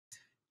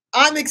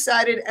I'm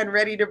excited and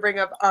ready to bring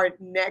up our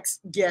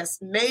next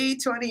guest, May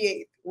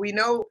 28th. We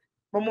know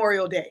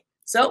Memorial Day.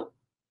 So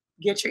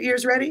get your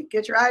ears ready,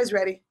 get your eyes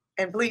ready,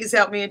 and please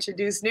help me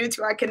introduce new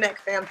to our Connect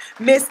fam,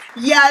 Miss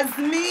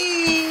Yasmine.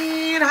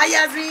 Hi,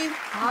 Yasmine.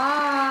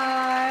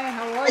 Hi,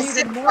 how are I you?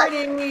 said Good it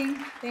right. morning.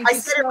 Thank I you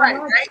said it so right,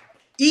 much. right?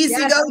 Easy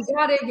Yes, go. you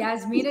got it.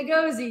 Yasmine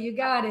Egozi, you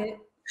got it.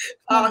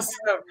 Awesome.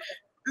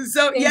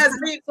 So, Thank you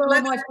Yasmine,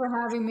 so much for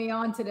having me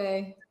on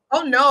today.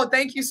 oh no,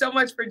 thank you so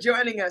much for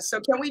joining us. So,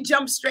 can we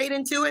jump straight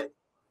into it?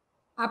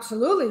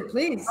 Absolutely,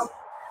 please.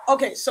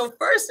 Okay, so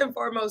first and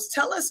foremost,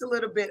 tell us a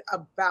little bit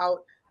about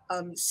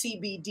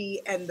CBD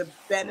and the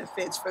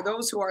benefits for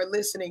those who are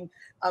listening.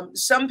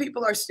 Some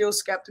people are still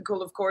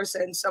skeptical, of course,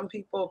 and some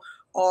people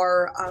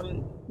are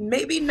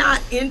maybe not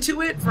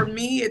into it. For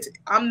me,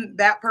 I'm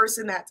that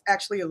person that's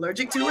actually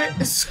allergic to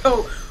it.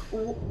 So,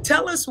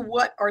 tell us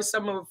what are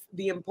some of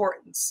the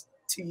importance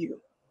to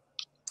you.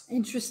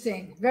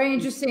 Interesting. Very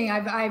interesting.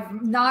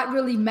 I've not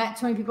really met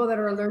too many people that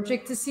are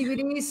allergic to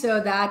CBD, so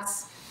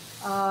that's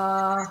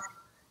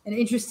an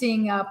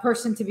interesting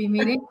person to be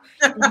meeting.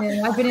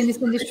 And I've been in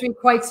this industry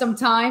quite some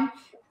time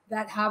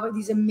that have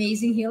these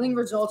amazing healing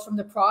results from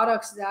the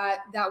products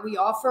that we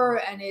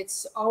offer, and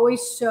it's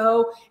always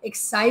so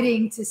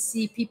exciting to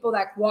see people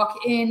that walk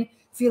in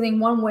feeling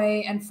one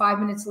way and 5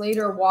 minutes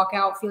later walk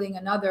out feeling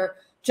another,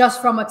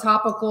 just from a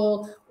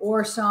topical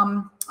or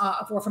from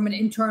an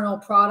internal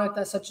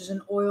product such as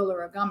an oil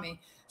or a gummy.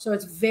 So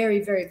it's very,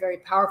 very, very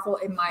powerful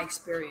in my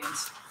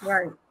experience.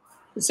 Right.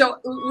 So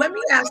let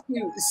me ask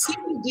you,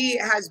 CBD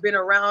has been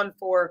around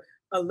for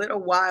a little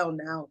while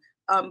now.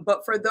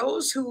 But for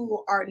those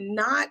who are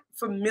not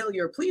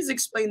familiar, please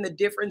explain the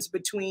difference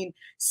between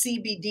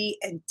CBD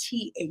and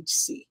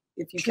THC,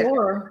 if you can.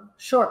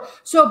 Sure.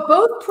 So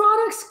both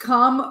products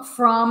come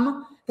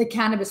from the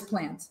cannabis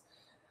plant.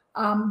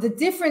 The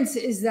difference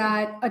is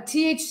that a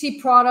THC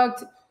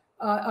product,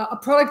 a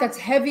product that's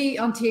heavy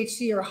on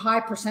THC or high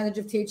percentage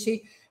of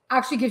THC,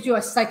 actually gives you a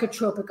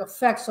psychotropic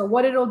effect. So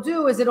what it'll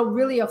do is it'll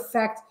really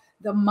affect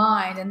the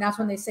mind. And that's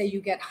when they say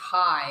you get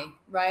high,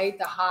 right?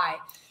 The high.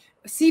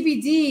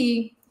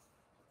 CBD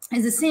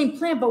is the same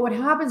plant, but what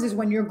happens is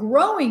when you're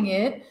growing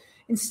it,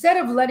 instead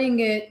of letting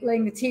the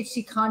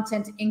THC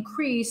content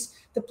increase,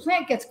 the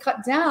plant gets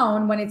cut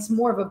down when it's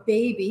more of a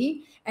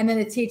baby, and then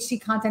the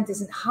THC content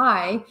isn't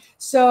high.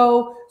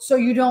 So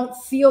you don't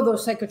feel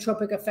those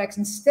psychotropic effects.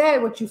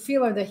 Instead, what you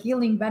feel are the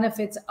healing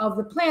benefits of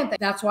the plant.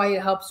 That's why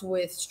it helps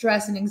with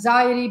stress and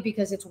anxiety,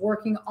 because it's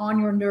working on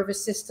your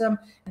nervous system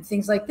and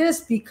things like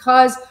this,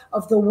 because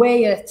of the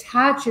way it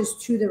attaches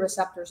to the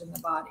receptors in the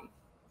body.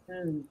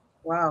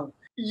 Wow.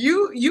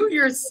 You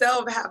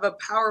yourself have a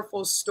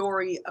powerful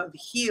story of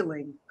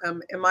healing.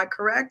 Am I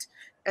correct?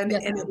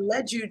 Yes, And it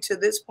led you to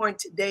this point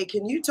today.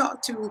 Can you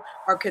talk to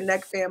our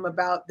Connect fam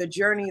about the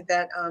journey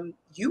that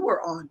you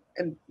were on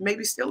and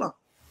maybe still on?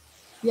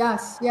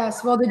 Yes.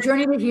 Well, the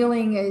journey to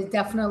healing is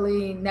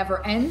definitely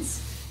never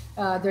ends.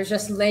 There's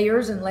just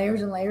layers and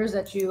layers and layers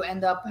that you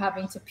end up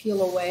having to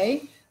peel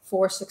away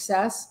for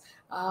success.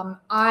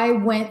 I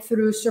went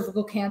through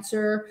cervical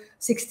cancer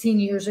 16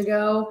 years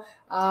ago,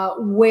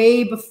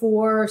 way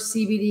before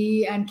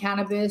CBD and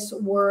cannabis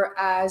were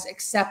as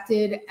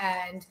accepted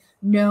and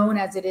known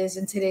as it is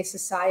in today's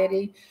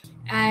society.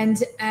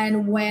 And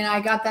when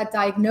I got that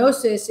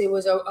diagnosis, it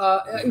was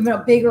even a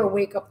bigger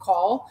wake-up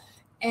call.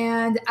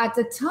 And at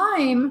the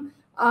time,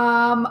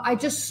 I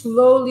just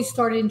slowly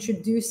started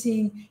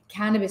introducing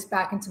cannabis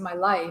back into my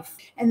life.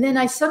 And then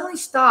I suddenly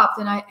stopped,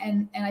 and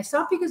I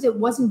stopped because it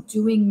wasn't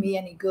doing me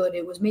any good.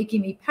 It was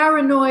making me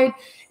paranoid.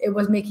 It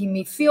was making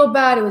me feel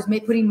bad. It was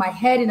putting my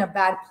head in a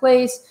bad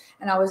place.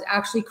 And I was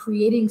actually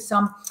creating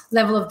some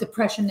level of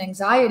depression and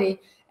anxiety.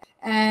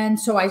 And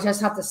so I just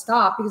had to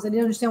stop because I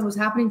didn't understand what was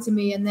happening to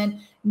me. And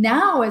then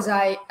now, as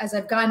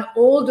I've gotten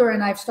older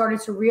and I've started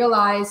to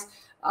realize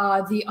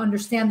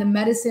understand the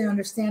medicine,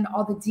 understand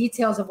all the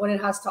details of what it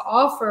has to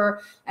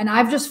offer. And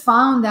I've just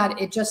found that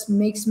it just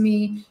makes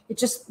me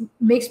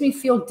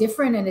feel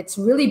different. And it's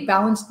really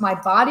balanced my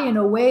body in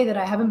a way that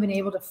I haven't been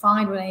able to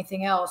find with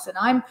anything else. And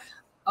I'm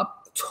a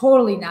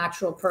totally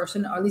natural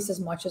person, or at least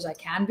as much as I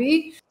can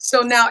be.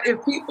 So now,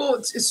 if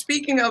people,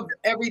 speaking of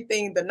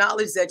everything, the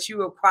knowledge that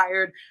you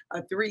acquired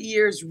 3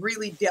 years,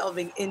 really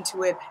delving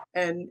into it,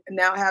 and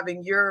now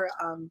having your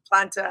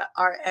Planta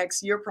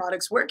RX, your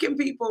products, where can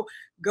people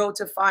go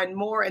to find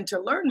more and to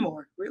learn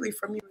more, really,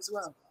 from you as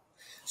well?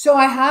 So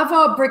I have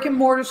a brick and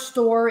mortar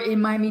store in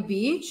Miami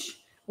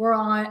Beach. We're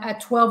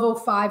at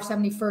 1205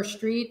 71st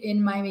Street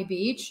in Miami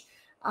Beach.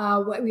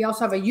 We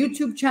also have a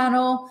YouTube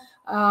channel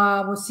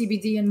with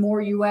CBD and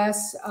More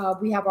US.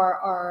 We have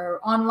our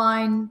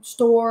online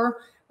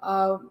store,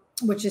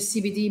 which is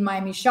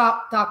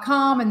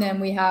cbdmiamishop.com. And then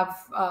we have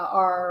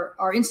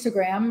our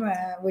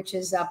Instagram, which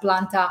is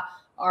Planta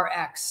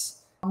RX.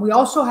 We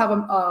also have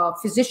a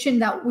physician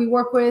that we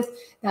work with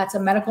that's a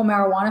medical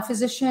marijuana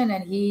physician,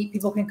 and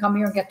people can come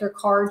here and get their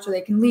card so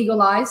they can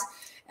legalize.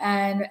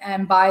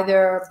 and buy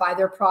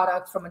their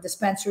product from a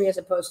dispensary as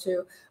opposed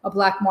to a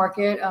black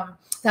market.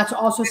 That's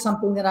also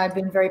something that I've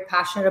been very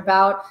passionate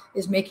about,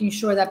 is making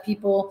sure that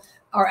people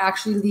are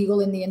actually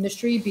legal in the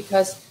industry,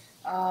 because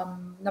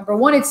number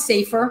one, it's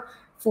safer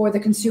for the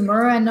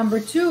consumer, and number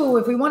two,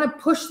 if we want to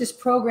push this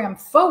program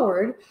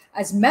forward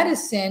as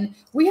medicine,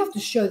 we have to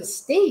show the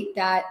state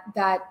that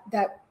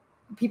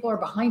people are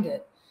behind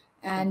it.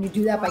 And you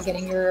do that by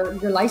getting your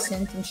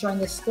license and showing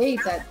the state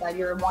that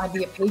you want to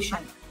be a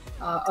patient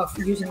of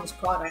using this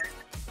product.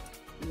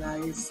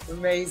 Nice.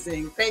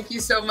 Amazing. Thank you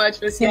so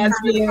much, Ms.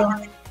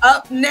 Yasmine.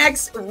 Up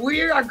next,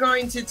 we are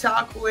going to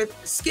talk with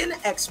skin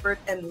expert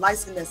and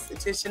licensed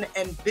esthetician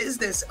and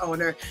business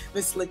owner,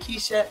 Ms.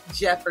 Lakeisha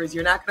Jeffers.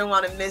 You're not going to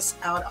want to miss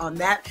out on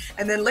that.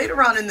 And then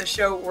later on in the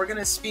show, we're going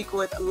to speak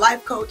with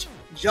life coach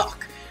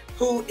Jock,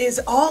 who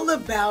is all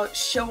about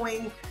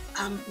showing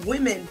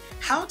women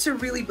how to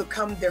really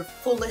become their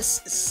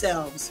fullest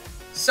selves.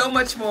 So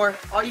much more.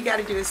 All you got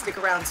to do is stick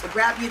around. So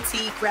grab your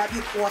tea, grab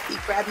your coffee,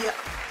 grab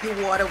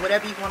your water,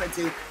 whatever you want to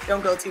do.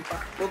 Don't go too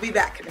far. We'll be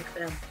back, Connect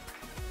Fam.